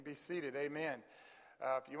be seated. Amen.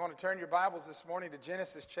 If you want to turn your Bibles this morning to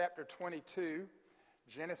Genesis chapter 22.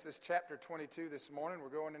 Genesis chapter 22 this morning. We're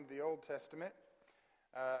going into the Old Testament.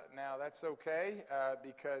 Now, that's okay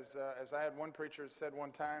because as I had one preacher said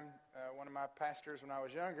one time, one of my pastors when I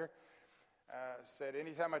was younger, said,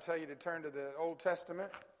 anytime I tell you to turn to the Old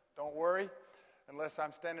Testament, don't worry, unless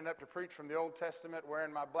I'm standing up to preach from the Old Testament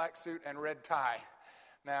wearing my black suit and red tie.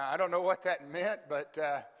 Now, I don't know what that meant, but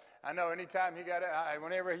I know anytime he got it,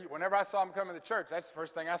 whenever I saw him come to the church, that's the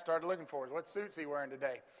first thing I started looking for is what suit's he wearing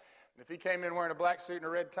today. And if he came in wearing a black suit and a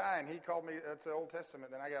red tie and he called me, that's the Old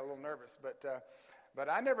Testament, then I got a little nervous. But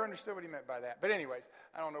I never understood what he meant by that. But anyways,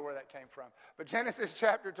 I don't know where that came from. But Genesis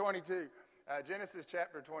chapter 22. Genesis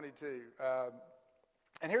chapter 22.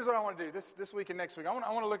 And here's what I want to do this week and next week. I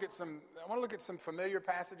want to look at some familiar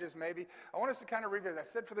passages. Maybe I want us to kind of revisit. I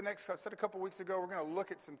said a couple weeks ago we're going to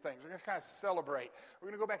look at some things. We're going to kind of celebrate. We're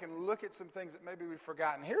going to go back and look at some things that maybe we've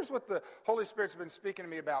forgotten. Here's what the Holy Spirit's been speaking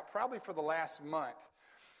to me about, probably for the last month.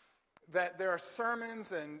 That there are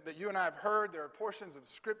sermons and that you and I have heard. There are portions of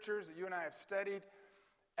scriptures that you and I have studied,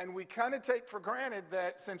 and we kind of take for granted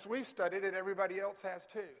that since we've studied it, everybody else has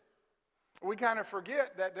too. We kind of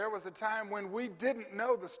forget that there was a time when we didn't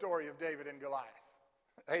know the story of David and Goliath.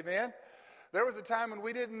 Amen? There was a time when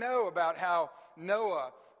we didn't know about how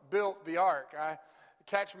Noah built the ark. I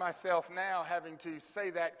catch myself now having to say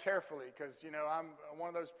that carefully because, I'm one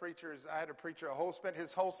of those preachers. I had a preacher spent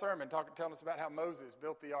his whole sermon telling us about how Moses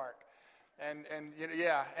built the ark. And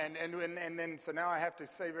then so now I have to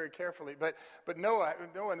say very carefully. But Noah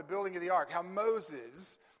and the building of the ark, how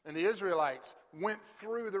Moses and the Israelites went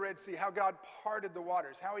through the Red Sea, how God parted the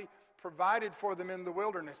waters, how he provided for them in the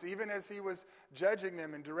wilderness, even as he was judging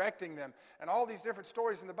them and directing them, and all these different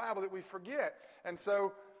stories in the Bible that we forget. And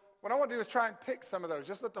so what I want to do is try and pick some of those.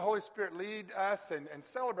 Just let the Holy Spirit lead us and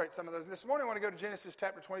celebrate some of those. And this morning I want to go to Genesis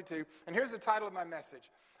chapter 22, and here's the title of my message,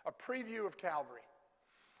 A Preview of Calvary.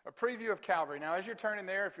 A Preview of Calvary. Now, as you're turning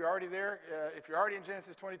there, if you're already there, if you're already in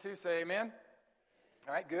Genesis 22, say amen.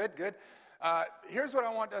 All right, good. Here's what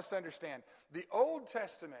I want us to understand. The Old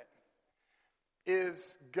Testament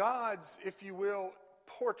is God's, if you will,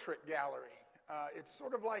 portrait gallery. It's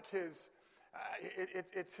sort of like his,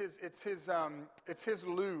 it's his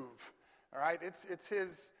Louvre. All right, it's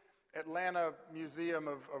his Atlanta Museum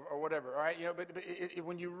or whatever. All right, but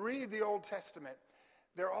when you read the Old Testament,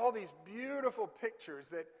 there are all these beautiful pictures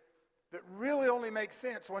that really only make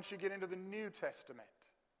sense once you get into the New Testament.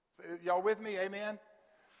 So, y'all with me? Amen?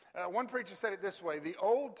 One preacher said it this way: the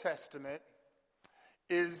Old Testament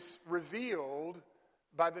is revealed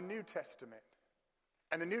by the New Testament,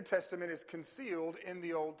 and the New Testament is concealed in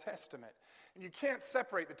the Old Testament. And you can't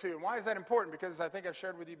separate the two. And why is that important? Because I think I've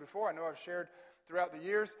shared with you before. I know I've shared throughout the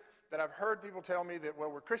years that I've heard people tell me that,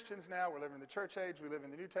 we're Christians now, we're living in the church age, we live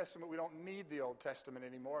in the New Testament, we don't need the Old Testament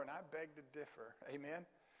anymore, and I beg to differ. Amen?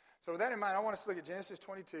 So with that in mind, I want us to look at Genesis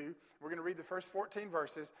 22. We're going to read the first 14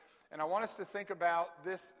 verses, and I want us to think about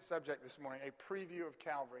this subject this morning, a preview of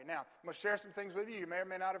Calvary. Now, I'm going to share some things with you may or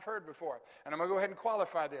may not have heard before, and I'm going to go ahead and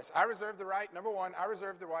qualify this. I reserve the right, number one, I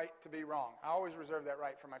reserve the right to be wrong. I always reserve that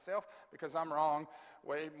right for myself because I'm wrong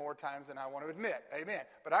way more times than I want to admit. Amen.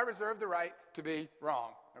 But I reserve the right to be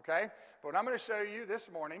wrong, okay? But what I'm going to show you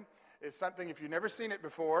this morning is something, if you've never seen it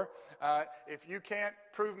before, if you can't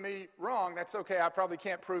prove me wrong, that's okay. I probably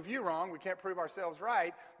can't prove you wrong. We can't prove ourselves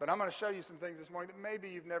right, but I'm going to show you some things this morning that maybe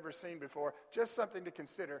you've never seen before. Just something to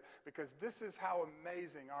consider, because this is how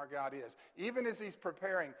amazing our God is. Even as he's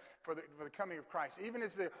preparing for the coming of Christ, even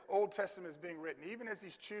as the Old Testament is being written, even as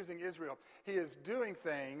he's choosing Israel, he is doing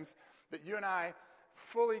things that you and I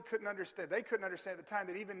fully couldn't understand. They couldn't understand at the time,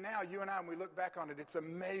 that even now, you and I, when we look back on it, it's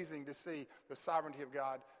amazing to see the sovereignty of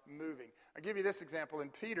God moving. I'll give you this example. In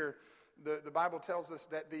Peter, the Bible tells us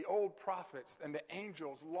that the old prophets and the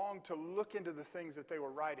angels longed to look into the things that they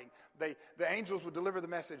were writing. The angels would deliver the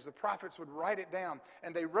message. The prophets would write it down.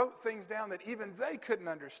 And they wrote things down that even they couldn't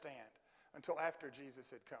understand until after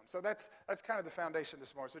Jesus had come. So that's kind of the foundation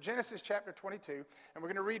this morning. So Genesis chapter 22, and we're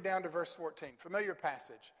going to read down to verse 14. Familiar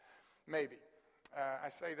passage, maybe. I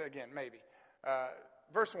say that again, maybe.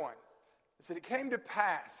 Verse 1. It said, it came to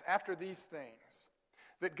pass after these things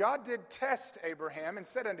that God did test Abraham and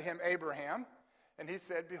said unto him, Abraham. And he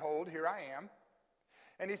said, behold, here I am.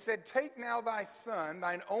 And he said, take now thy son,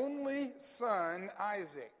 thine only son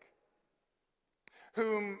Isaac,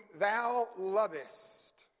 whom thou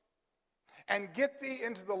lovest, and get thee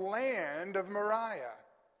into the land of Moriah,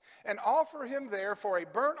 and offer him there for a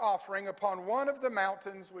burnt offering upon one of the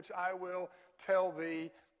mountains which I will tell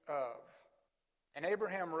thee of. And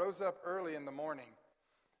Abraham rose up early in the morning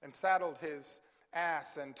and saddled his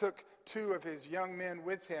ass, and took 2 of his young men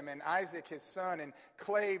with him, and Isaac his son, and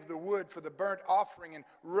clave the wood for the burnt offering, and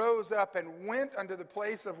rose up and went unto the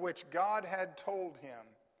place of which God had told him.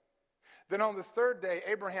 Then on the 3rd day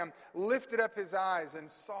Abraham lifted up his eyes and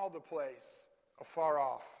saw the place afar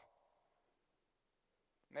off.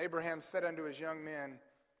 And Abraham said unto his young men,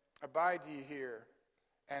 Abide ye here,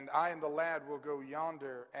 and I and the lad will go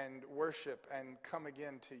yonder and worship and come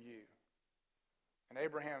again to you. And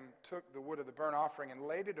Abraham took the wood of the burnt offering and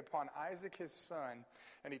laid it upon Isaac his son,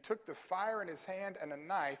 and he took the fire in his hand and a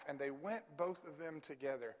knife, and they went both of them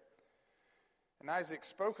together. And Isaac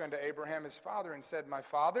spoke unto Abraham his father and said, My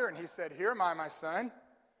father. And he said, Here am I, my son.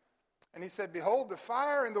 And he said, Behold, the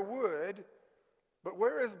fire and the wood, but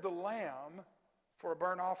where is the lamb for a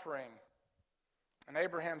burnt offering? And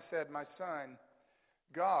Abraham said, My son,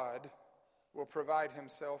 God will provide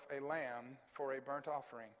himself a lamb for a burnt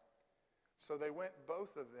offering. So they went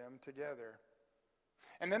both of them together.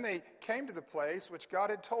 And then they came to the place which God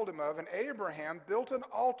had told him of, and Abraham built an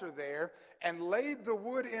altar there and laid the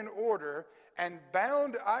wood in order and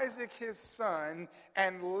bound Isaac his son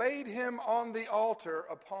and laid him on the altar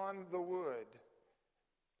upon the wood.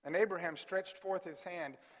 And Abraham stretched forth his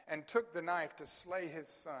hand and took the knife to slay his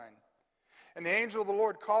son. And the angel of the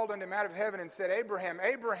Lord called unto him out of heaven and said, Abraham,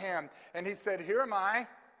 Abraham. And he said, Here am I.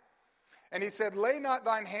 And he said, Lay not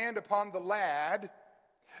thine hand upon the lad,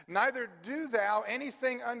 neither do thou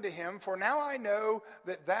anything unto him, for now I know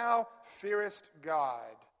that thou fearest God,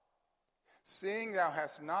 seeing thou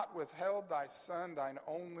hast not withheld thy son, thine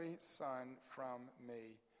only son, from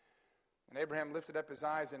me. And Abraham lifted up his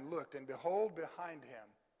eyes and looked, and behold, behind him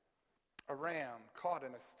a ram caught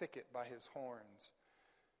in a thicket by his horns.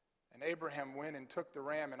 And Abraham went and took the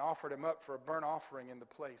ram and offered him up for a burnt offering in the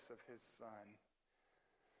place of his son.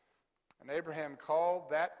 And Abraham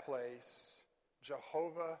called that place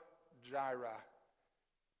Jehovah Jireh,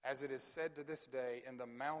 as it is said to this day, in the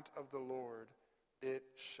mount of the Lord it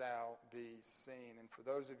shall be seen. And for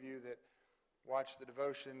those of you that watch the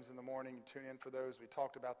devotions in the morning, tune in for those, we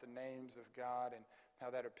talked about the names of God and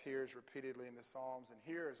how that appears repeatedly in the Psalms. And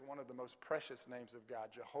here is one of the most precious names of God,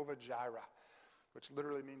 Jehovah Jireh, which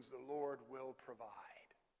literally means the Lord will provide.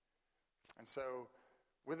 And so,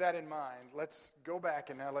 with that in mind, let's go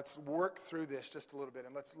back and now let's work through this just a little bit,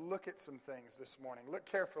 and let's look at some things this morning. Look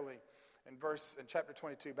carefully in chapter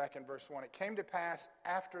 22, back in verse 1. It came to pass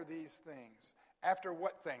after these things. After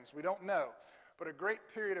what things? We don't know, but a great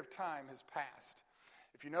period of time has passed.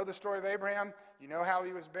 If you know the story of Abraham, you know how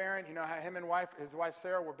he was barren. You know how him and his wife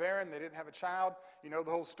Sarah were barren. They didn't have a child. You know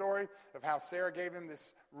the whole story of how Sarah gave him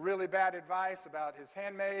this really bad advice about his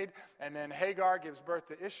handmaid. And then Hagar gives birth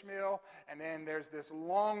to Ishmael. And then there's this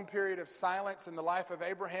long period of silence in the life of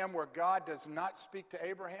Abraham where God does not speak to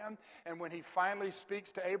Abraham. And when he finally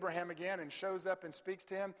speaks to Abraham again and shows up and speaks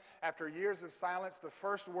to him, after years of silence, the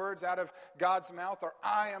first words out of God's mouth are,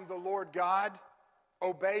 I am the Lord God.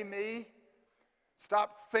 Obey me.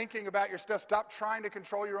 Stop thinking about your stuff. Stop trying to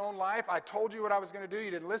control your own life. I told you what I was going to do.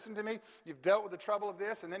 You didn't listen to me. You've dealt with the trouble of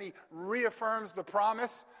this. And then he reaffirms the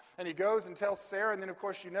promise. And he goes and tells Sarah. And then, of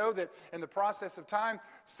course, you know that in the process of time,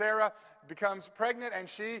 Sarah becomes pregnant and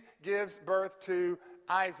she gives birth to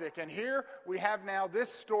Isaac. And here we have now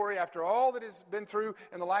this story after all that has been through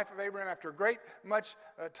in the life of Abraham, after great much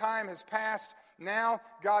time has passed. Now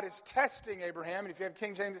God is testing Abraham. And if you have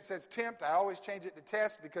King James, it says tempt. I always change it to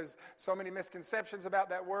test because so many misconceptions about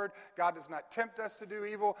that word. God does not tempt us to do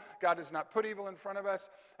evil. God does not put evil in front of us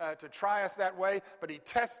to try us that way. But he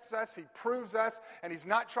tests us. He proves us. And he's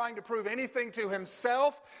not trying to prove anything to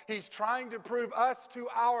himself. He's trying to prove us to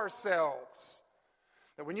ourselves.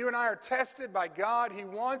 That when you and I are tested by God, he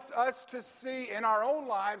wants us to see in our own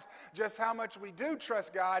lives just how much we do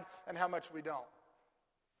trust God and how much we don't.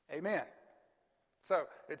 Amen. So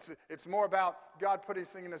it's more about God putting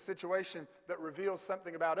us in a situation that reveals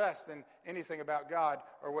something about us than anything about God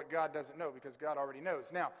or what God doesn't know, because God already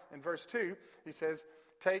knows. Now, in verse 2, he says,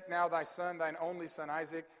 Take now thy son, thine only son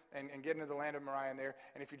Isaac, and get into the land of Moriah in there.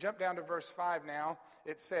 And if you jump down to verse 5 now,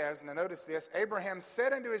 it says, now notice this, Abraham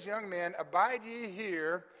said unto his young men, Abide ye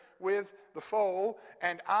here with the foal,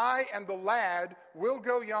 and I and the lad will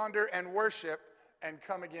go yonder and worship and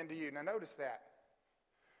come again to you. Now notice that.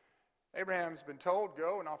 Abraham's been told,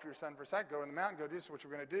 go and offer your son for a sacrifice. Go to the mountain, go do this is what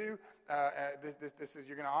you're going to do. This is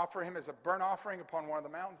you're going to offer him as a burnt offering upon one of the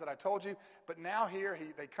mountains that I told you. But now here,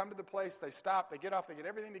 they come to the place, they stop, they get off, they get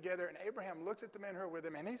everything together, and Abraham looks at the men who are with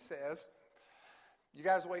him, and he says, you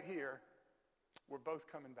guys wait here. We're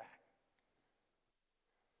both coming back.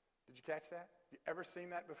 Did you catch that? Have you ever seen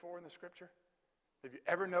that before in the scripture? Have you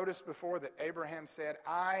ever noticed before that Abraham said,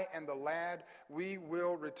 I and the lad, we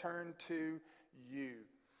will return to you.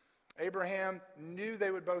 Abraham knew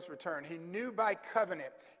they would both return. He knew by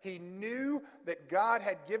covenant. He knew that God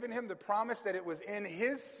had given him the promise that it was in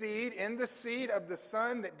his seed, in the seed of the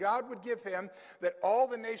son that God would give him, that all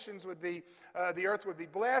the nations would be, the earth would be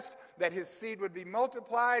blessed, that his seed would be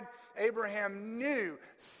multiplied. Abraham knew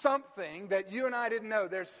something that you and I didn't know.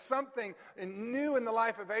 There's something new in the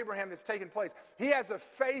life of Abraham that's taken place. He has a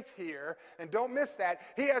faith here, and don't miss that.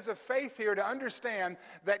 He has a faith here to understand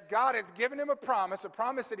that God has given him a promise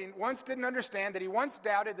that he once didn't understand, that he once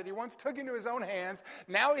doubted, that he once took into his own hands.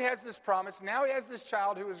 Now he has this promise. Now he has this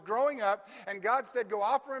child who is growing up, and God said, go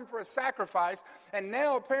offer him for a sacrifice. And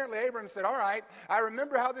now apparently Abraham said, all right, I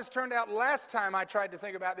remember how this turned out last time I tried to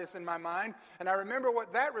think about this in my mind, and I remember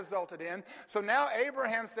what that resulted in. So now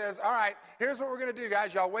Abraham says, all right, here's what we're going to do,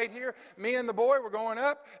 guys. Y'all wait here. Me and the boy, we're going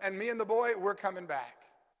up, and me and the boy, we're coming back.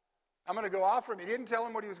 I'm going to go offer him. He didn't tell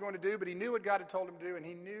him what he was going to do, but he knew what God had told him to do, and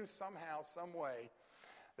he knew somehow, some way,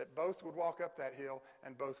 that both would walk up that hill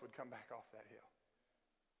and both would come back off that hill.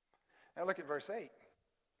 Now look at verse 8.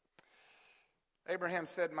 Abraham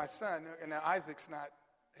said, my son, and now Isaac's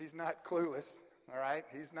he's not clueless, all right?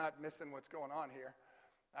 He's not missing what's going on here.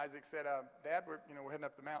 Isaac said, Dad, we're heading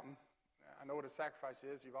up the mountain. I know what a sacrifice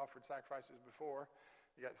is. You've offered sacrifices before.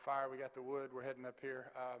 You got the fire, we got the wood, we're heading up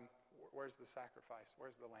here. Where's the sacrifice?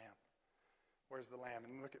 Where's the lamb? Where's the lamb?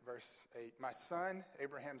 And look at verse 8. My son,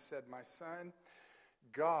 Abraham said, my son,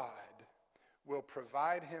 God will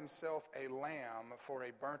provide himself a lamb for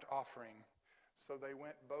a burnt offering. So they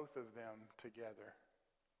went both of them together.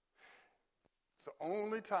 It's the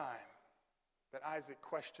only time that Isaac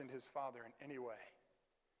questioned his father in any way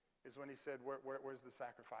is when he said, where's the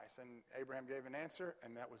sacrifice? And Abraham gave an answer,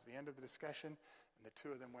 and that was the end of the discussion, and the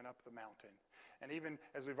two of them went up the mountain. And even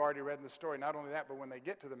as we've already read in the story, not only that, but when they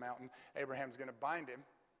get to the mountain, Abraham's going to bind him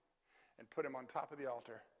and put him on top of the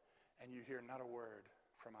altar, and you hear not a word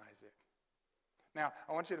from Isaac. Now,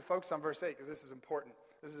 I want you to focus on verse 8 because this is important.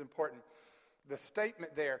 This is important. The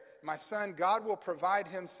statement there, my son, God will provide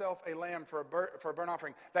himself a lamb for a burnt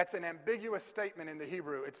offering. That's an ambiguous statement in the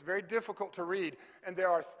Hebrew. It's very difficult to read, and there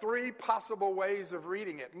are three possible ways of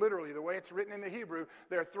reading it. Literally, the way it's written in the Hebrew,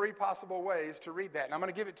 there are three possible ways to read that. And I'm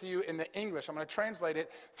going to give it to you in the English. I'm going to translate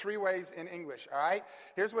it three ways in English, all right?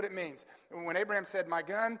 Here's what it means. When Abraham said, my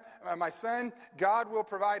son, God will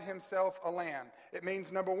provide himself a lamb. It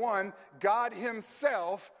means, number one, God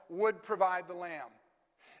himself would provide the lamb.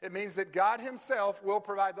 It means that God himself will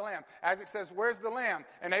provide the lamb. Isaac says, where's the lamb?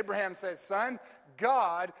 And Abraham says, son,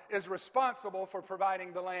 God is responsible for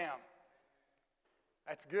providing the lamb.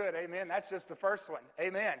 That's good, amen. That's just the first one,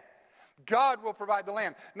 amen. God will provide the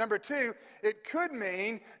lamb. Number two, it could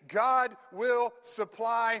mean God will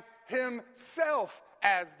supply himself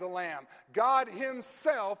as the lamb. God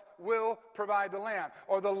himself will provide the lamb,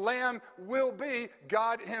 or the lamb will be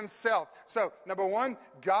God himself. So, number one,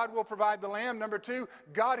 God will provide the lamb. Number two,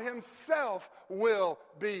 God himself will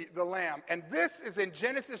be the lamb. And this is in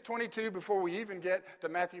Genesis 22 before we even get to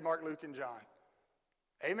Matthew, Mark, Luke, and John.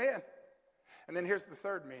 Amen. And then here's the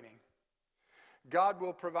third meaning. God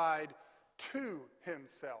will provide to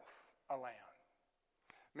himself a lamb.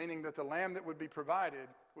 Meaning that the lamb that would be provided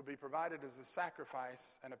as a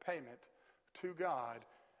sacrifice and a payment to God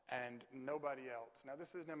and nobody else. Now,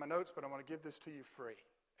 this isn't in my notes, but I want to give this to you free.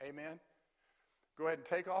 Amen? Go ahead and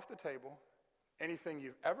take off the table anything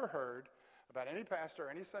you've ever heard about any pastor or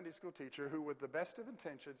any Sunday school teacher who, with the best of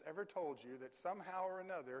intentions, ever told you that somehow or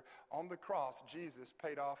another on the cross, Jesus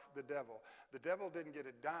paid off the devil. The devil didn't get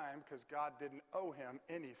a dime because God didn't owe him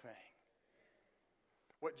anything.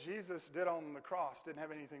 What Jesus did on the cross didn't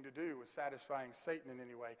have anything to do with satisfying Satan in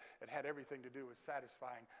any way. It had everything to do with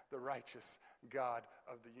satisfying the righteous God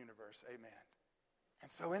of the universe. Amen.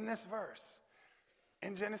 And so in this verse,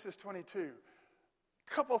 in Genesis 22,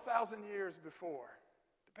 a couple thousand years before,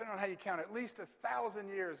 depending on how you count, at least 1,000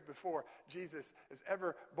 years before Jesus is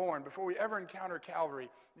ever born, before we ever encounter Calvary,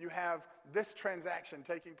 you have this transaction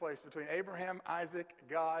taking place between Abraham, Isaac,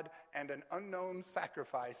 God, and an unknown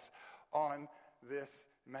sacrifice on this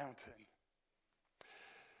mountain.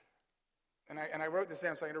 And I wrote this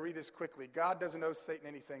down, so I'm going to read this quickly. God doesn't owe Satan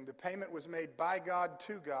anything. The payment was made by God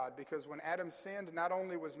to God because when Adam sinned, not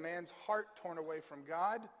only was man's heart torn away from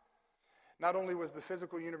God, not only was the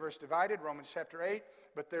physical universe divided, Romans chapter 8,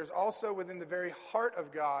 but there's also within the very heart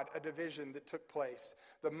of God a division that took place.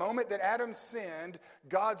 The moment that Adam sinned,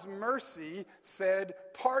 God's mercy said,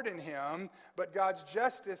 pardon him, but God's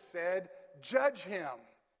justice said, judge him.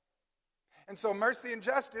 And so mercy and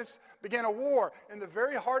justice began a war in the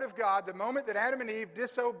very heart of God. The moment that Adam and Eve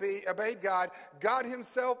obeyed God, God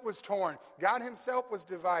himself was torn. God himself was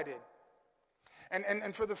divided.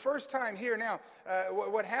 And for the first time here now,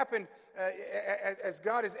 what happened as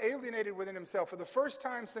God is alienated within himself, for the first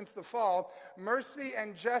time since the fall, mercy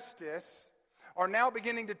and justice are now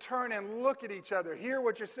beginning to turn and look at each other. Here,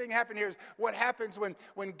 what you're seeing happen here is what happens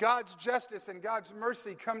when God's justice and God's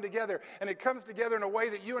mercy come together. And it comes together in a way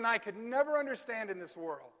that you and I could never understand in this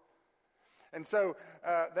world. And so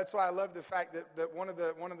that's why I love the fact that one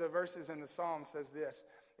of the verses in the Psalm says this.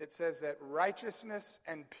 It says that righteousness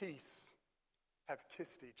and peace have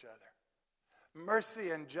kissed each other.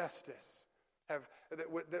 Mercy and justice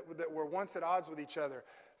that were once at odds with each other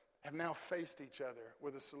have now faced each other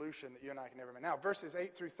with a solution that you and I can never make. Now, verses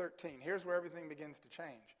 8 through 13, here's where everything begins to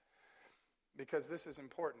change, because this is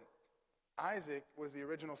important. Isaac was the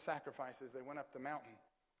original sacrifice as they went up the mountain.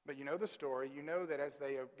 But you know the story. You know that as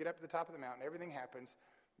they get up to the top of the mountain, everything happens.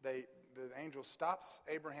 The angel stops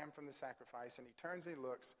Abraham from the sacrifice, and he turns and he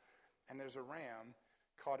looks, and there's a ram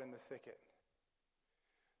caught in the thicket.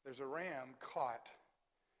 There's a ram caught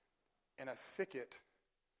in a thicket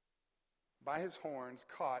by his horns,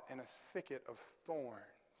 caught in a thicket of thorns.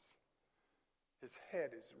 His head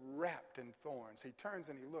is wrapped in thorns. He turns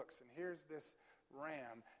and he looks, and here's this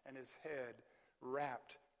ram and his head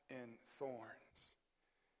wrapped in thorns.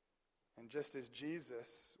 And just as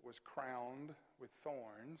Jesus was crowned with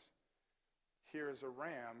thorns, here is a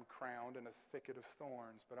ram crowned in a thicket of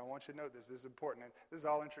thorns. But I want you to know this is important. This is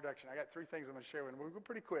all introduction. I got 3 things I'm going to share with you. We'll go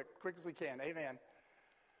pretty quick as we can. Amen.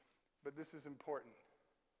 But this is important.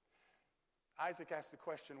 Isaac asked the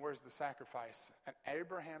question, where's the sacrifice? And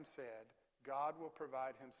Abraham said, God will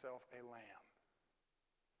provide himself a lamb.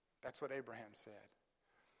 That's what Abraham said.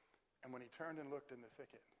 And when he turned and looked in the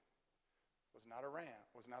thicket, was not a ram,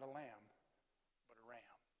 was not a lamb, but a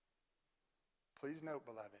ram. Please note,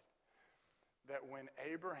 beloved, that when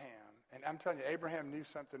Abraham, and I'm telling you, Abraham knew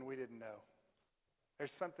something we didn't know.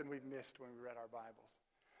 There's something we've missed when we read our Bibles.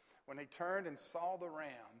 When he turned and saw the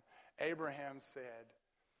ram, Abraham said,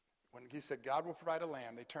 when he said, God will provide a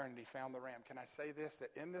lamb, they turned and he found the ram. Can I say this,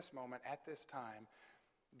 that in this moment, at this time,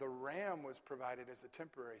 the ram was provided as a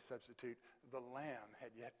temporary substitute. The lamb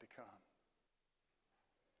had yet to come.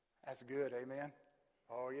 That's good, amen?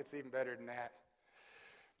 Oh, it's even better than that.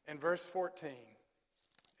 In verse 14,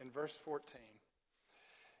 and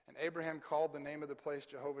Abraham called the name of the place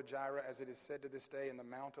Jehovah Jireh, as it is said to this day, in the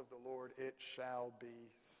mount of the Lord it shall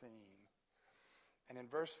be seen. And in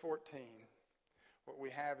verse 14, what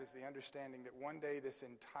we have is the understanding that one day this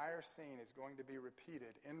entire scene is going to be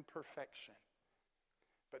repeated in perfection.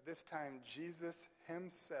 But this time Jesus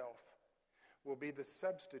himself will be the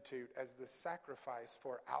substitute as the sacrifice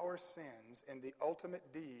for our sins in the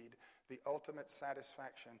ultimate deed, the ultimate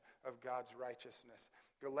satisfaction of God's righteousness.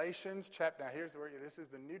 Galatians chapter, now here's where this is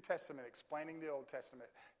the New Testament explaining the Old Testament.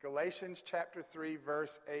 Galatians chapter 3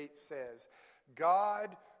 verse 8 says,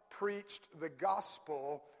 God preached the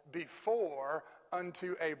gospel before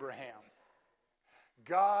unto Abraham.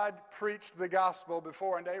 God preached the gospel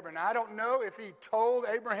before unto Abraham. Now, I don't know if he told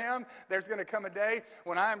Abraham there's going to come a day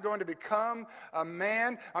when I am going to become a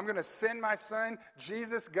man. I'm going to send my son,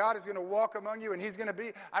 Jesus. God is going to walk among you, and he's going to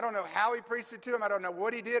be, I don't know how he preached it to him. I don't know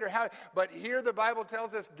what he did or how, but here the Bible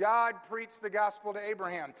tells us God preached the gospel to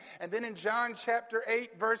Abraham. And then in John chapter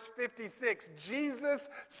 8, verse 56, Jesus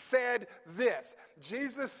said this.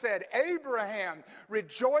 Jesus said, Abraham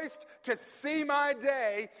rejoiced to see my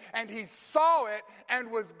day, and he saw it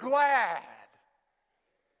and was glad.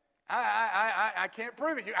 I can't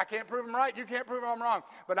prove it. I can't prove I'm right. You can't prove I'm wrong.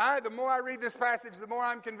 But the more I read this passage, the more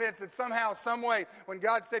I'm convinced that somehow, some way, when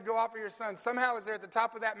God said, go offer your son, somehow as they're at the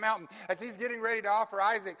top of that mountain, as he's getting ready to offer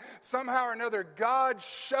Isaac, somehow or another, God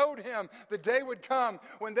showed him the day would come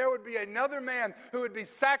when there would be another man who would be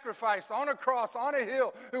sacrificed on a cross, on a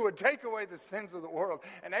hill, who would take away the sins of the world.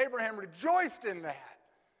 And Abraham rejoiced in that.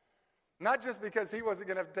 Not just because he wasn't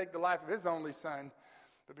going to have to take the life of his only son,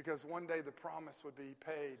 but because one day the promise would be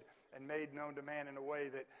paid and made known to man in a way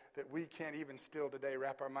that we can't even still today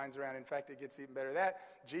wrap our minds around. In fact, it gets even better. That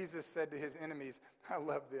Jesus said to his enemies, I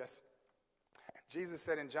love this. Jesus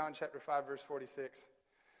said in John chapter 5, verse 46,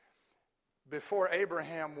 before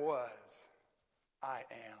Abraham was, I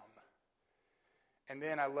am. And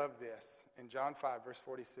then I love this. In John 5, verse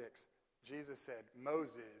 46, Jesus said,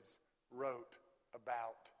 Moses wrote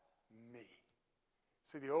about me.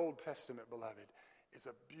 See, the Old Testament, beloved, is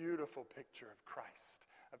a beautiful picture of Christ,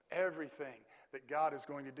 of everything that God is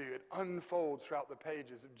going to do. It unfolds throughout the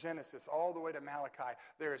pages of Genesis all the way to Malachi.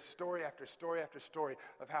 There is story after story after story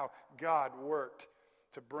of how God worked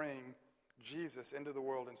to bring Jesus into the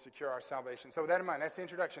world and secure our salvation. So with that in mind, that's the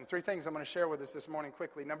introduction. 3 things I'm going to share with us this morning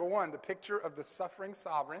quickly. Number 1, the picture of the suffering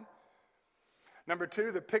sovereign. Number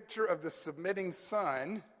 2, the picture of the submitting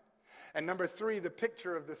son. And number 3, the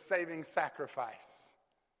picture of the saving sacrifice.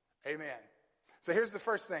 Amen. So here's the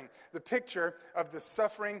first thing, the picture of the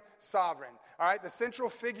suffering sovereign. All right, the central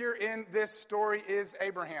figure in this story is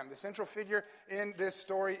Abraham. The central figure in this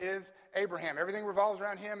story is Abraham. Everything revolves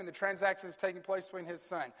around him and the transactions taking place between his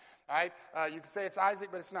son. All right, you can say it's Isaac,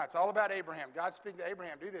 but it's not. It's all about Abraham. God speaking to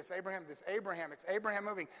Abraham, do this, Abraham, this, Abraham. It's Abraham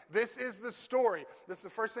moving. This is the story. This is the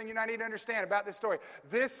first thing you need to understand about this story.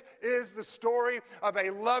 This is the story of a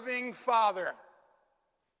loving father.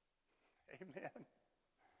 Amen.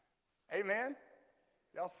 Amen.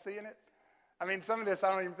 Y'all seeing it? I mean, some of this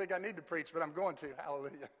I don't even think I need to preach, but I'm going to.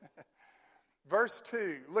 Hallelujah. Verse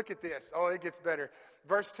 2, look at this. Oh, it gets better.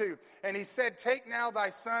 Verse 2, and he said, take now thy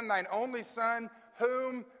son, thine only son,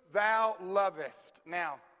 whom thou lovest.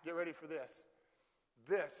 Now, get ready for this.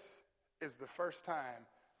 This is the first time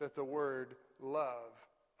that the word love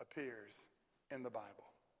appears in the Bible.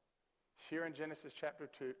 Here in Genesis chapter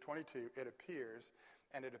 22, it appears,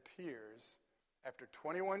 and it appears after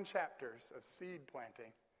 21 chapters of seed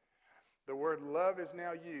planting. The word love is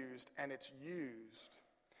now used, and it's used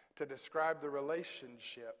to describe the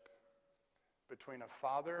relationship between a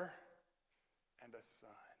father and a son.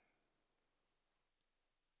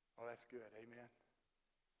 Oh, that's good. Amen.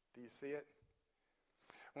 Do you see it?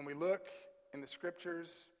 When we look in the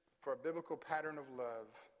scriptures for a biblical pattern of love,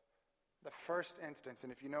 the first instance,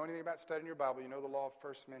 and if you know anything about studying your Bible, you know the law of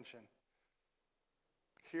first mention.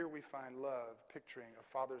 Here we find love, picturing a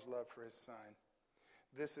father's love for his son.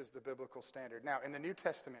 This is the biblical standard. Now, in the New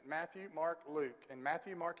Testament, Matthew, Mark, Luke, and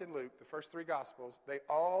Matthew, Mark, and Luke, the first 3 Gospels, they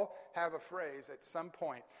all have a phrase at some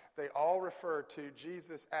point. They all refer to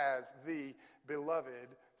Jesus as the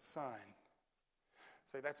beloved Son.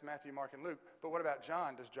 Say, that's Matthew, Mark, and Luke. But what about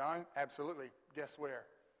John? Does John? Absolutely. Guess where?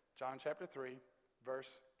 John chapter 3,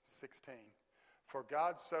 verse 16. For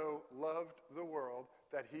God so loved the world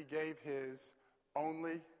that he gave his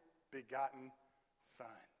only begotten Son,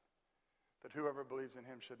 that whoever believes in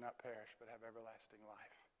him should not perish but have everlasting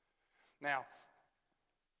life. Now,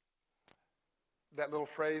 that little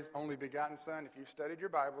phrase, only begotten Son, if you've studied your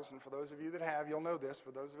Bibles, and for those of you that have, you'll know this.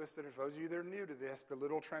 For those of you that are new to this, the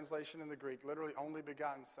literal translation in the Greek, literally only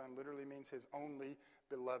begotten Son, literally means his only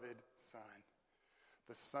beloved Son.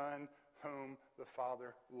 The Son whom the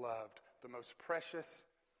Father loved. The most precious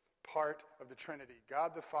part of the Trinity.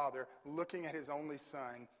 God the Father looking at his only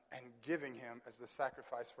Son and giving him as the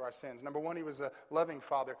sacrifice for our sins. Number 1, he was a loving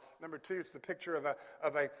father. Number 2, it's the picture of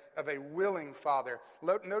a willing father.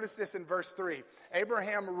 Notice this in verse 3.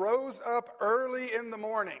 Abraham rose up early in the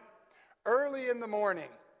morning. Early in the morning.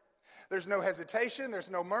 There's no hesitation, there's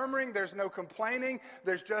no murmuring, there's no complaining.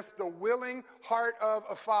 There's just the willing heart of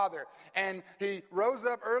a father. And he rose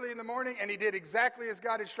up early in the morning and he did exactly as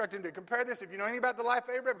God instructed him to. Compare this, if you know anything about the life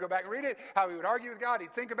of Abraham, go back and read it, how he would argue with God,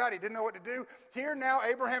 he'd think about it, he didn't know what to do. Here now,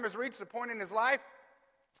 Abraham has reached the point in his life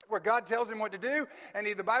where God tells him what to do, and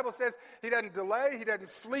the Bible says he doesn't delay, he doesn't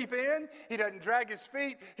sleep in, he doesn't drag his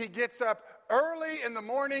feet. He gets up early in the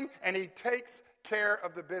morning and he takes care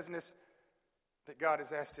of the business that God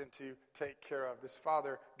has asked him to take care of. This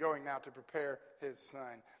father going now to prepare his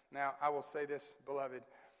son. Now, I will say this, beloved,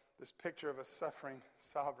 this picture of a suffering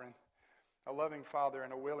sovereign, a loving father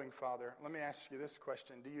and a willing father. Let me ask you this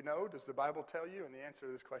question. Do you know, does the Bible tell you? And the answer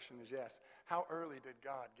to this question is yes. How early did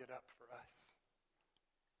God get up for us?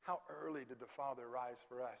 How early did the Father rise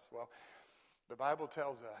for us? Well, the Bible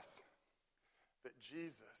tells us that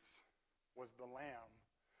Jesus was the Lamb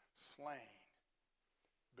slain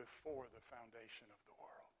before the foundation of the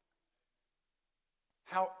world.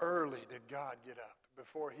 How early did God get up?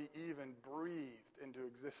 Before he even breathed into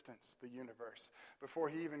existence the universe, before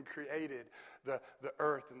he even created the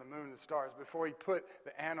earth and the moon and the stars, before he put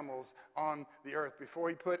the animals on the earth, before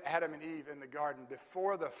he put Adam and Eve in the garden,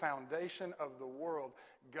 before the foundation of the world,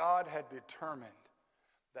 God had determined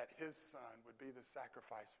that his son would be the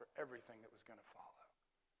sacrifice for everything that was going to follow.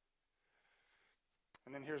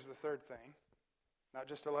 And then here's the third thing. Not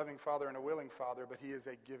just a loving father and a willing father, but he is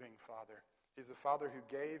a giving father. He's a father who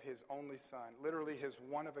gave his only son, literally his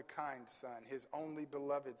one-of-a-kind son, his only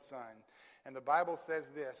beloved son. And the Bible says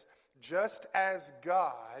this, just as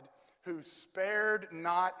God, who spared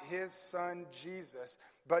not his son Jesus,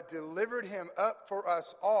 but delivered him up for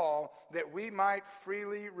us all, that we might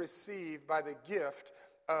freely receive by the gift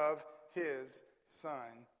of his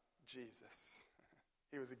son, Jesus.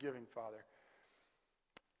 He was a giving father.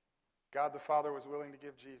 God the Father was willing to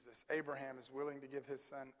give Jesus. Abraham is willing to give his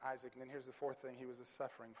son Isaac. And then here's the fourth thing. He was a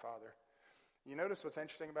suffering father. You notice what's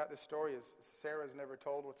interesting about this story is Sarah's never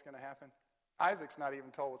told what's going to happen. Isaac's not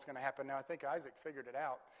even told what's going to happen. Now, I think Isaac figured it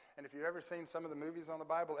out. And if you've ever seen some of the movies on the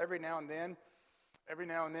Bible, every now and then,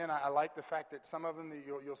 I like the fact that some of them,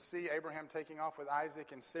 you'll see Abraham taking off with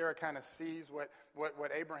Isaac, and Sarah kind of sees what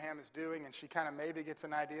Abraham is doing, and she kind of maybe gets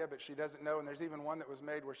an idea, but she doesn't know. And there's even one that was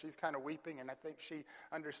made where she's kind of weeping, and I think she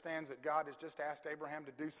understands that God has just asked Abraham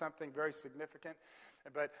to do something very significant.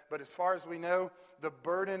 But as far as we know, the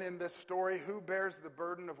burden in this story, who bears the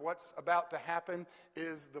burden of what's about to happen,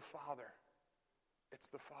 is the father. It's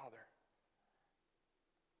the father.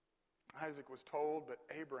 Isaac was told, but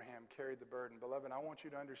Abraham carried the burden. Beloved, I want you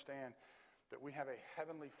to understand that we have a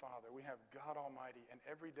heavenly Father. We have God Almighty, and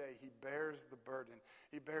every day He bears the burden.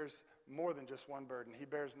 He bears more than just one burden. He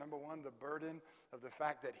bears, number one, the burden of the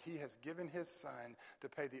fact that He has given His Son to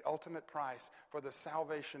pay the ultimate price for the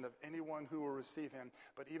salvation of anyone who will receive Him.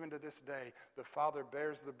 But even to this day, the Father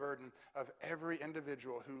bears the burden of every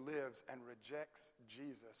individual who lives and rejects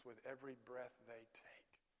Jesus with every breath they take.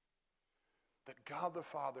 That God the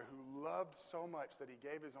Father, who loved so much that He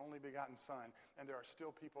gave His only begotten Son, and there are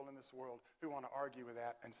still people in this world who want to argue with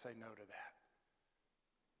that and say no to that.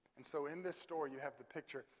 And so in this story, you have the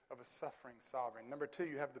picture of a suffering sovereign. Number two,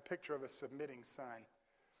 you have the picture of a submitting son.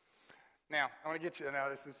 Now, I want to get you, now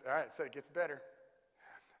this is, all right, so it gets better.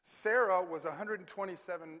 Sarah was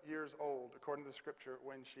 127 years old, according to the scripture,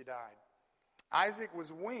 when she died. Isaac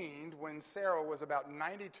was weaned when Sarah was about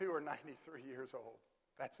 92 or 93 years old.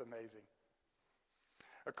 That's amazing.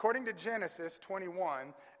 According to Genesis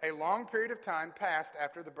 21, a long period of time passed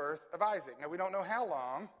after the birth of Isaac. Now, we don't know how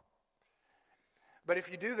long, but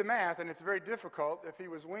if you do the math, and it's very difficult, if he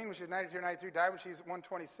was weaned when she was 92 or 93, died when she was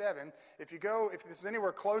 127, if this is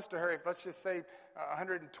anywhere close to her, if let's just say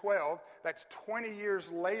 112, that's 20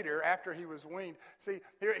 years later after he was weaned. See,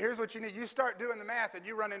 here's what you need. You start doing the math and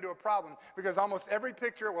you run into a problem, because almost every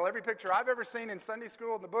picture I've ever seen in Sunday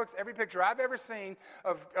school, in the books, every picture I've ever seen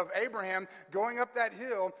of Abraham going up that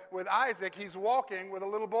hill with Isaac, he's walking with a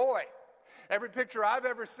little boy. Every picture I've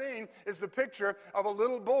ever seen is the picture of a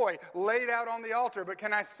little boy laid out on the altar. But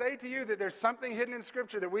can I say to you that there's something hidden in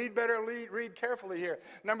Scripture that we'd better read carefully here?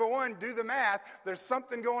 Number one, do the math. There's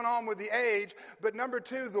something going on with the age. But number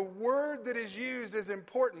two, the word that is used is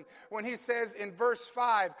important. When he says in verse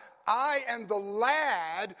 5, I and the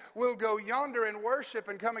lad will go yonder and worship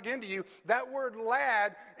and come again to you. That word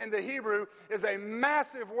lad in the Hebrew is a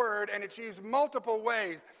massive word, and it's used multiple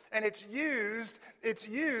ways. And it is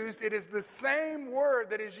the same word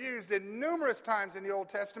that is used in numerous times in the Old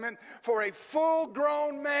Testament for a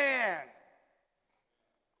full-grown man.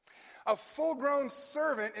 A full-grown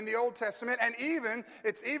servant in the Old Testament, and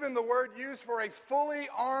it's even the word used for a fully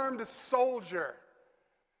armed soldier.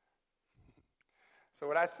 So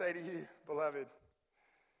what I say to you, beloved,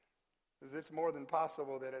 is it's more than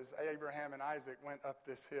possible that as Abraham and Isaac went up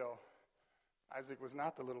this hill, Isaac was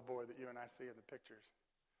not the little boy that you and I see in the pictures,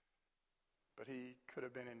 but he could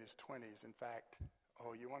have been in his 20s. In fact,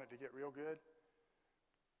 you want it to get real good?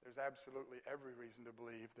 There's absolutely every reason to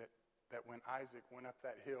believe that when Isaac went up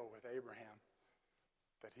that hill with Abraham,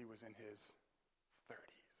 that he was in his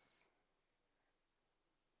 30s.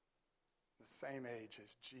 The same age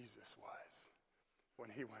as Jesus was when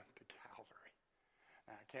he went to Calvary.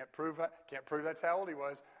 Now, I can't prove that's how old he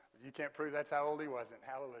was. You can't prove that's how old he wasn't.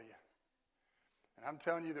 Hallelujah. And I'm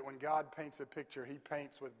telling you that when God paints a picture, He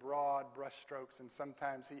paints with broad brushstrokes, and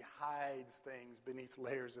sometimes He hides things beneath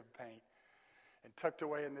layers of paint. And tucked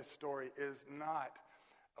away in this story is not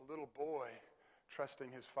a little boy trusting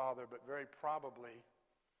his father, but very probably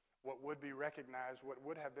what would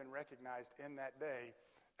have been recognized in that day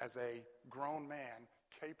as a grown man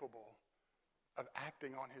capable of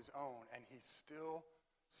acting on his own, and he's still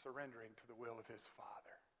surrendering to the will of his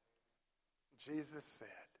Father. Jesus said,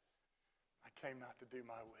 I came not to do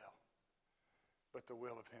my will, but the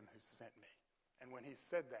will of Him who sent me. And when He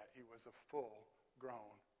said that, He was a full-grown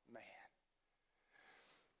man.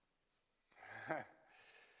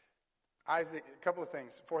 Isaac, a couple of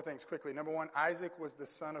things, 4 things quickly. Number one, Isaac was the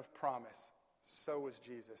son of promise. So was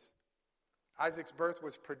Jesus. Isaac's birth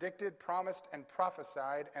was predicted, promised, and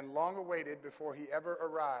prophesied, and long awaited before he ever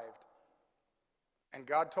arrived. And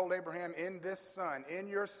God told Abraham, in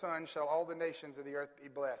your son shall all the nations of the earth be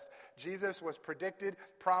blessed. Jesus was predicted,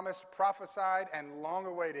 promised, prophesied, and long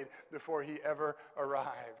awaited before he ever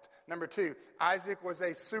arrived. Number 2, Isaac was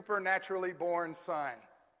a supernaturally born son.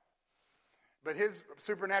 But his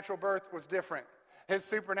supernatural birth was different. His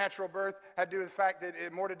supernatural birth had to do with the fact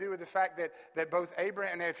that more to do with the fact that both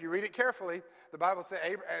Abraham, and if you read it carefully, the Bible said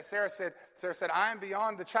Sarah said, I am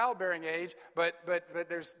beyond the childbearing age, but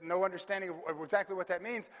there's no understanding of exactly what that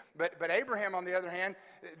means. But Abraham, on the other hand,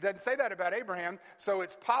 doesn't say that about Abraham. So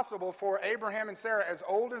it's possible for Abraham and Sarah, as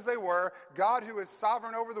old as they were, God, who is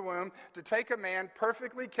sovereign over the womb, to take a man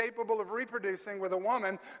perfectly capable of reproducing with a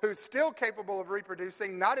woman who's still capable of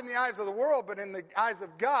reproducing, not in the eyes of the world, but in the eyes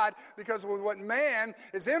of God, because with what man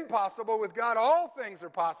is impossible, with God all things are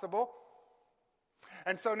possible.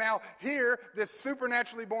 And so now here, this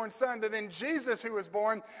supernaturally born son, but then Jesus, who was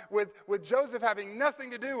born with Joseph having nothing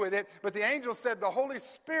to do with it, but the angel said, the Holy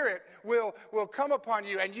Spirit will come upon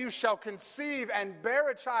you, and you shall conceive and bear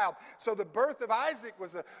a child. So the birth of Isaac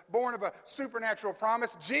was born of a supernatural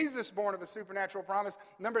promise. Jesus born of a supernatural promise.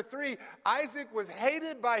 Number 3, Isaac was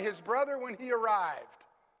hated by his brother when he arrived.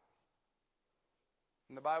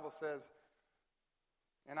 And the Bible says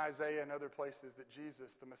in Isaiah and other places that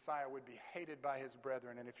Jesus, the Messiah, would be hated by his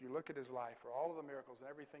brethren. And if you look at his life, for all of the miracles and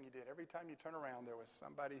everything he did, every time you turn around, there was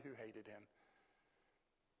somebody who hated him.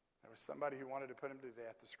 There was somebody who wanted to put him to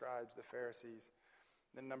death, the scribes, the Pharisees.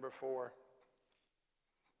 Then number 4,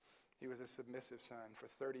 he was a submissive son for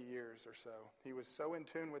 30 years or so. He was so in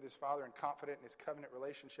tune with his father and confident in his covenant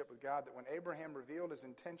relationship with God that when Abraham revealed his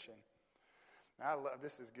intention,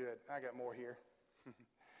 this is good. I got more here.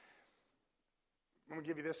 I'm going to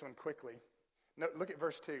give you this one quickly. No, look at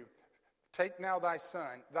verse 2. Take now thy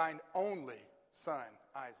son, thine only son,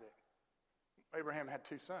 Isaac. Abraham had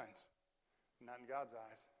 2 sons. Not in God's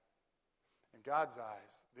eyes. In God's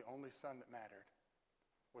eyes, the only son that mattered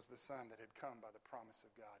was the son that had come by the promise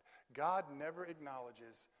of God. God never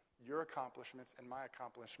acknowledges your accomplishments and my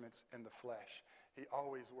accomplishments in the flesh. He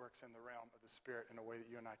always works in the realm of the Spirit in a way that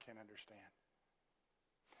you and I can't understand.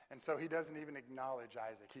 And so he doesn't even acknowledge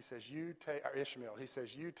Isaac. He says, Ishmael. He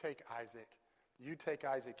says, you take Isaac. You take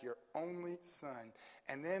Isaac, your only son.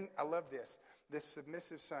 And then, I love this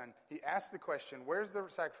submissive son. He asks the question, where's the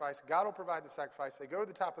sacrifice? God will provide the sacrifice. They go to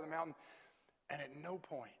the top of the mountain, and at no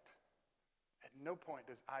point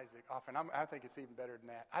does Isaac offer. And I think it's even better than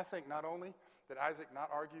that. I think not only did Isaac not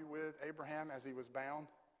argue with Abraham as he was bound,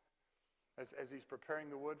 as he's preparing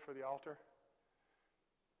the wood for the altar,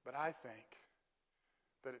 but I think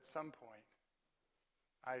that at some point,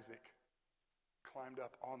 Isaac climbed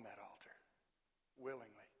up on that altar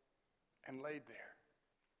willingly and laid there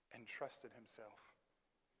and trusted himself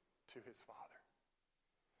to his Father.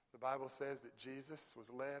 The Bible says that Jesus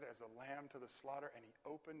was led as a lamb to the slaughter, and he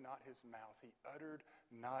opened not his mouth. He uttered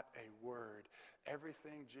not a word.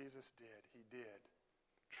 Everything Jesus did, he did,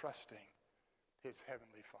 trusting his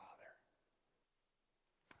heavenly Father.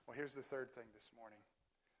 Well, here's the third thing this morning.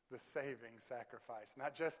 The saving sacrifice,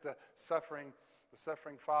 not just the suffering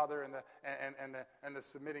father and the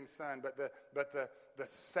submitting son, but the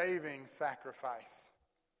saving sacrifice.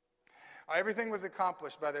 Everything was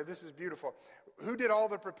accomplished by that. This is beautiful. Who did all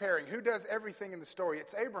the preparing? Who does everything in the story?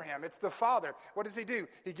 It's Abraham. It's the father. What does he do?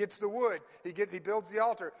 He gets the wood. He builds the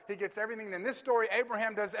altar. He gets everything. And in this story,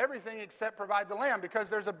 Abraham does everything except provide the lamb, because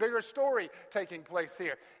there's a bigger story taking place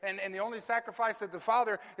here. And the only sacrifice that the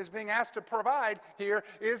father is being asked to provide here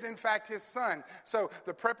is, in fact, his son. So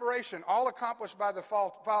the preparation, all accomplished by the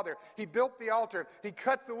father. He built the altar. He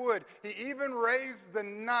cut the wood. He even raised the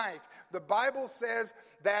knife. The Bible says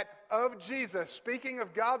that of Jesus, speaking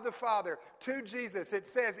of God the Father, to Jesus, it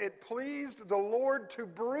says, it pleased the Lord to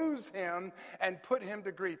bruise him and put him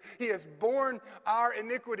to grief. He has borne our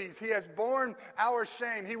iniquities. He has borne our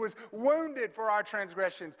shame. He was wounded for our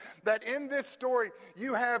transgressions. That in this story,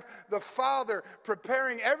 you have the Father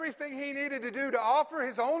preparing everything he needed to do to offer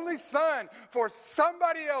his only son for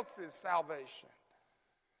somebody else's salvation.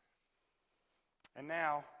 And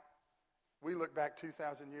now, we look back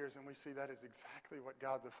 2,000 years and we see that is exactly what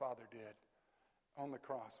God the Father did on the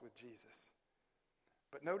cross with Jesus.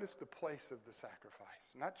 But notice the place of the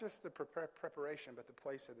sacrifice. Not just the preparation, but the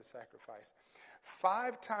place of the sacrifice.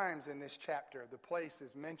 5 times in this chapter, the place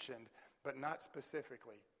is mentioned, but not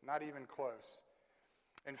specifically, not even close.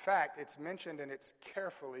 In fact, it's mentioned and it's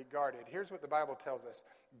carefully guarded. Here's what the Bible tells us.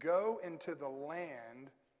 Go into the land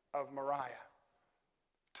of Moriah,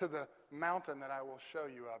 to the mountain that I will show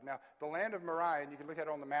you of. Now, the land of Moriah, and you can look at it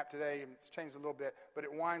on the map today, and it's changed a little bit, but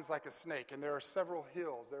it winds like a snake, and there are several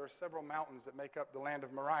hills, there are several mountains that make up the land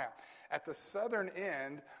of Moriah. At the southern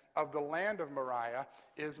end of the land of Moriah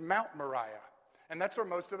is Mount Moriah, and that's where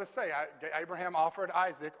most of us say, Abraham offered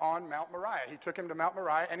Isaac on Mount Moriah. He took him to Mount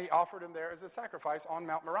Moriah, and he offered him there as a sacrifice on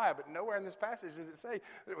Mount Moriah, but nowhere in this passage does it say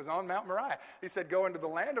that it was on Mount Moriah. He said, go into the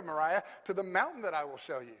land of Moriah to the mountain that I will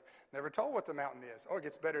show you. Never told what the mountain is. Oh, it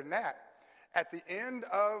gets better than that. At the end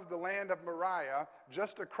of the land of Moriah,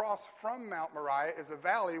 just across from Mount Moriah, is a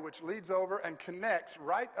valley which leads over and connects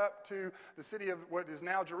right up to the city of what is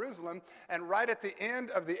now Jerusalem. And right at the end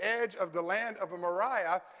of the edge of the land of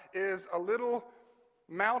Moriah is a little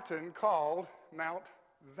mountain called Mount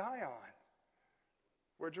Zion,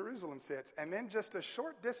 where Jerusalem sits. And then just a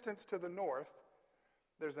short distance to the north,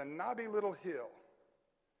 there's a knobby little hill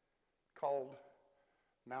called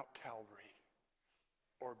Mount Calvary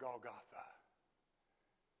or Golgotha.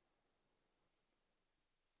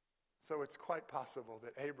 So it's quite possible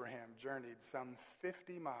that Abraham journeyed some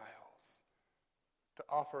 50 miles to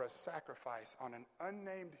offer a sacrifice on an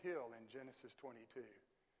unnamed hill in Genesis 22.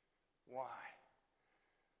 Why?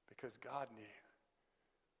 Because God knew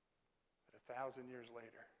that 1,000 years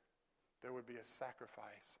later, there would be a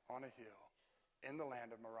sacrifice on a hill in the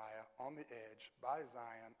land of Moriah, on the edge, by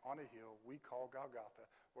Zion, on a hill we call Golgotha,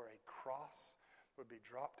 where a cross would be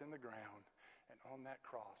dropped in the ground, and on that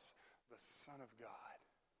cross, the Son of God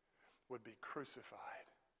would be crucified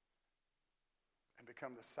and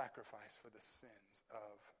become the sacrifice for the sins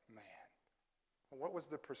of man. What was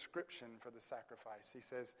the prescription for the sacrifice? He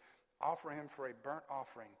says, offer him for a burnt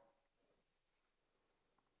offering.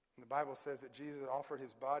 And the Bible says that Jesus offered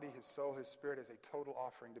his body, his soul, his spirit as a total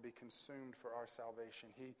offering to be consumed for our salvation.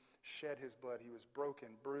 He shed his blood. He was broken,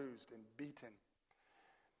 bruised, and beaten.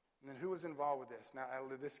 And then who was involved with this? Now,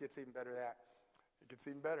 this gets even better than that. It gets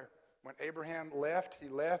even better. When Abraham left, he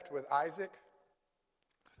left with Isaac.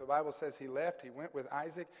 The Bible says he left. He went with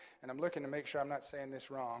Isaac. And I'm looking to make sure I'm not saying this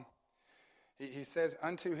wrong. He says,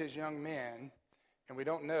 unto his young men, and we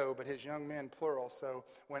don't know, but his young men, plural. So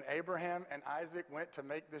when Abraham and Isaac went to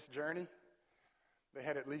make this journey, they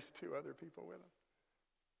had at least 2 other people with them.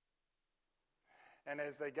 And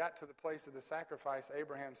as they got to the place of the sacrifice,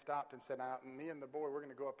 Abraham stopped and said, now, me and the boy, we're going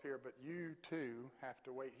to go up here, but you too have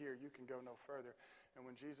to wait here. You can go no further. And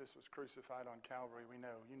when Jesus was crucified on Calvary,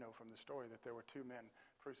 you know from the story that there were 2 men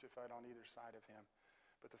crucified on either side of him.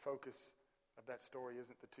 But the focus of that story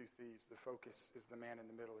isn't the 2 thieves. The focus is the man in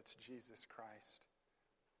the middle. It's Jesus Christ.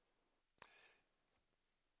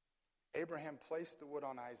 Abraham placed the wood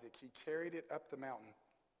on Isaac. He carried it up the mountain.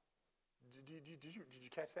 Did you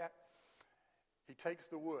catch that? He takes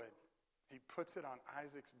the wood. He puts it on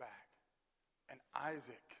Isaac's back. And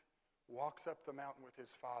Isaac walks up the mountain with his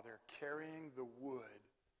father, carrying the wood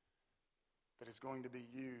that is going to be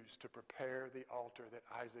used to prepare the altar that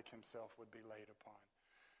Isaac himself would be laid upon.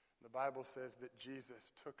 The Bible says that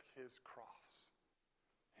Jesus took his cross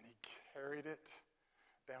and he carried it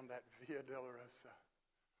down that Via Dolorosa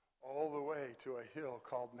all the way to a hill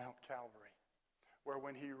called Mount Calvary, where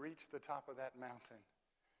when he reached the top of that mountain,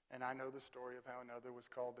 and I know the story of how another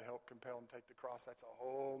was called to help compel him take the cross. That's a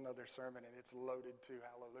whole nother sermon, and it's loaded too.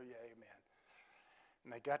 Hallelujah, amen.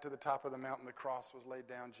 And they got to the top of the mountain. The cross was laid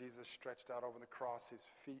down. Jesus stretched out over the cross. His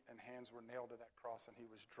feet and hands were nailed to that cross, and he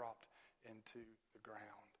was dropped into the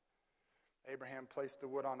ground. Abraham placed the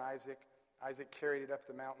wood on Isaac. Isaac carried it up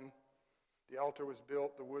the mountain. The altar was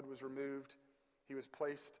built. The wood was removed. He was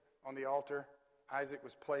placed on the altar. Isaac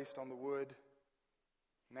was placed on the wood.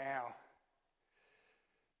 Now,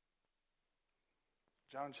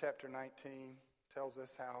 John chapter 19 tells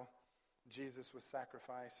us how Jesus was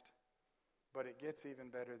sacrificed, but it gets even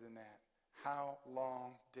better than that. How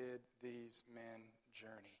long did these men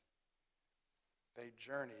journey? They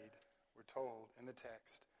journeyed, we're told in the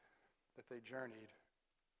text, that they journeyed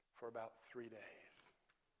for about 3 days.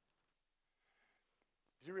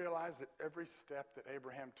 Do you realize that every step that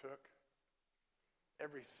Abraham took,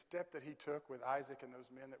 every step that he took with Isaac and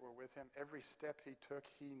those men that were with him, every step he took,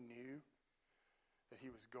 he knew that he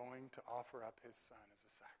was going to offer up his son as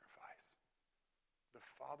a sacrifice. The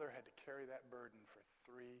father had to carry that burden for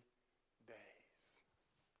 3 days.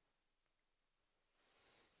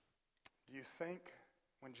 Do you think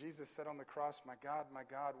when Jesus said on the cross, my God,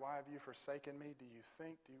 why have you forsaken me? Do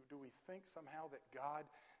we think somehow that God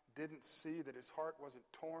didn't see that his heart wasn't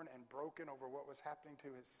torn and broken over what was happening to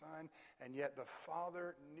his son, and yet the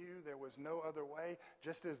Father knew there was no other way,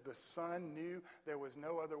 just as the Son knew there was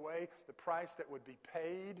no other way, the price that would be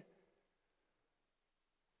paid.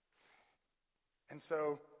 And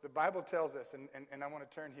so the Bible tells us, and I want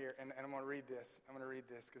to turn here, and I'm going to read this. I'm going to read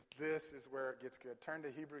this because this is where it gets good. Turn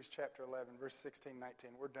to Hebrews chapter 11, verse 16,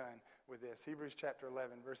 19. We're done with this. Hebrews chapter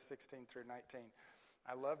 11, verse 16 through 19.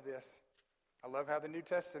 I love this. I love how the New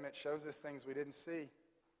Testament shows us things we didn't see.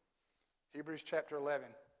 Hebrews chapter 11,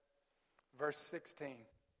 verse 16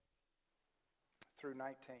 through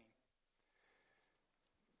 19.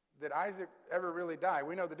 Did Isaac ever really die?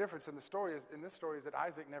 We know the difference in this story is that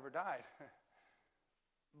Isaac never died.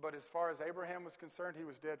 But as far as Abraham was concerned, he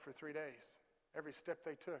was dead for 3 days. Every step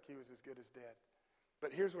they took, he was as good as dead.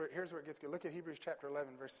 But here's where it gets good. Look at Hebrews chapter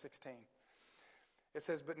 11, verse 16. It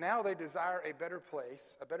says, but now they desire a better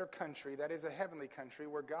place, a better country, that is a heavenly country,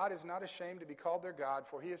 where God is not ashamed to be called their God,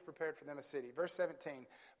 for he has prepared for them a city. Verse 17,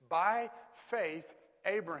 by faith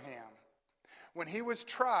Abraham, when he was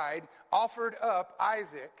tried, offered up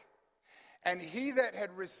Isaac, and he that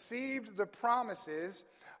had received the promises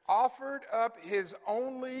offered up his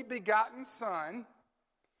only begotten son.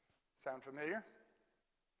 Sound familiar?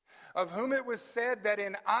 Of whom it was said that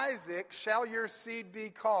in Isaac shall your seed be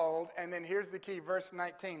called. And then here's the key, verse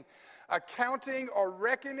 19. Accounting or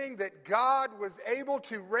reckoning that God was able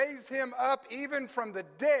to raise him up even from the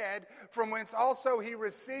dead, from whence also he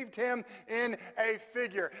received him in a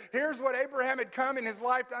figure. Here's what Abraham had come in his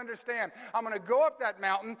life to understand. I'm going to go up that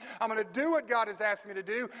mountain. I'm going to do what God has asked me to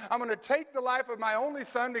do. I'm going to take the life of my only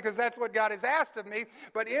son because that's what God has asked of me.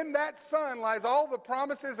 But in that son lies all the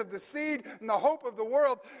promises of the seed and the hope of the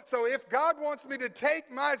world. So if God wants me to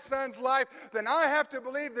take my son's life, then I have to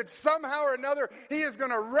believe that somehow or another he is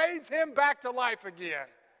going to raise him back to life again.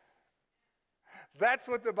 That's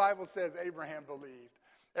what the Bible says Abraham believed.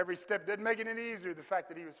 Every step didn't make it any easier, the fact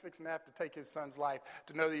that he was fixing to have to take his son's life,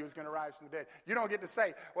 to know that he was going to rise from the dead. You don't get to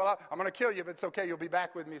say, well, I'm going to kill you, but it's okay, you'll be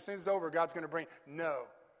back with me. As soon as it's over, God's going to bring. No,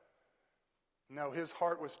 his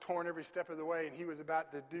heart was torn every step of the way, and he was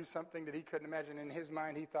about to do something that he couldn't imagine. In his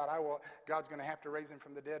mind, he thought, God's going to have to raise him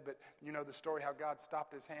from the dead. But you know the story, how God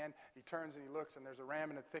stopped his hand. He turns and he looks, and there's a ram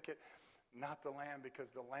in a thicket. Not the lamb,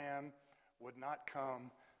 because the lamb would not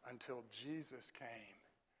come until Jesus came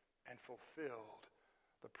and fulfilled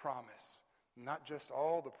the promise. Not just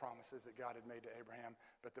all the promises that God had made to Abraham,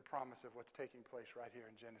 but the promise of what's taking place right here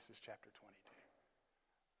in Genesis chapter 22.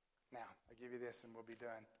 Now, I'll give you this and we'll be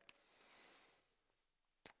done.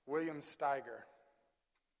 William Steiger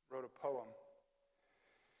wrote a poem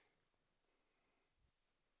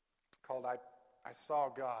called I Saw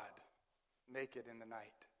God Naked in the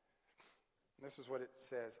Night. This is what it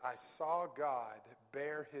says. I saw God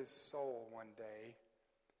bare his soul one day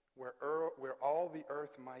where all the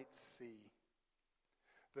earth might see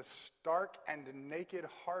the stark and naked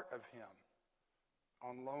heart of him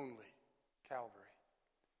on lonely Calvary.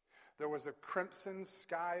 There was a crimson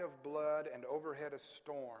sky of blood and overhead a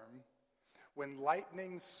storm. When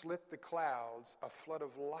lightning slit the clouds, a flood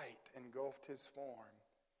of light engulfed his form.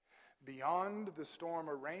 Beyond the storm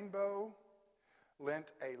a rainbow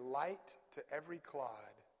lent a light to every clod,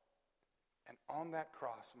 and on that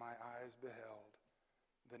cross my eyes beheld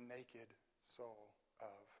the naked soul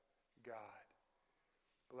of God.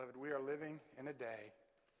 Beloved, we are living in a day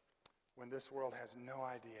when this world has no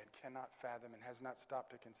idea and cannot fathom and has not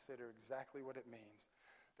stopped to consider exactly what it means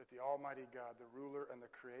that the Almighty God, the ruler and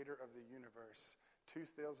the creator of the universe,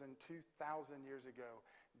 2,000 years ago,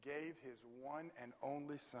 gave his one and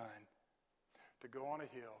only son to go on a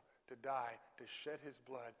hill, to die, to shed his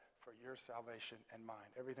blood for your salvation and mine.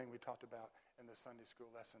 Everything we talked about in the Sunday school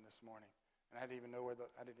lesson this morning. And I didn't even know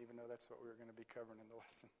that's what we were going to be covering in the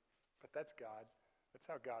lesson. But that's God. That's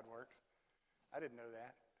how God works. I didn't know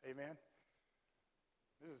that. Amen.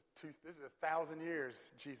 This is 1,000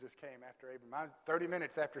 years Jesus came after Abraham. 30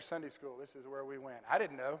 minutes after Sunday school, this is where we went. I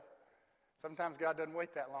didn't know. Sometimes God doesn't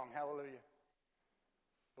wait that long. Hallelujah.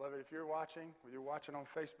 Beloved, if you're watching, whether you're watching on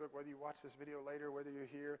Facebook, whether you watch this video later, whether you're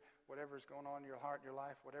here, whatever's going on in your heart, in your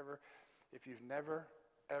life, whatever, if you've never,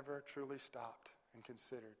 ever truly stopped and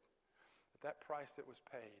considered that price that was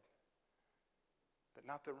paid, that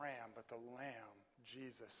not the ram, but the Lamb,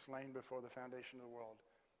 Jesus, slain before the foundation of the world,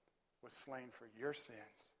 was slain for your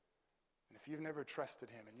sins. And if you've never trusted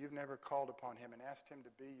him and you've never called upon him and asked him to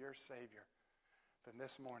be your Savior, then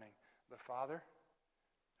this morning, the Father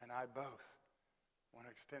and I both want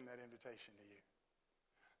to extend that invitation to you.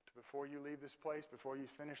 Before you leave this place, before you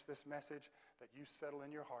finish this message, that you settle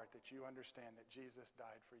in your heart that you understand that Jesus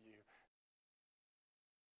died for you.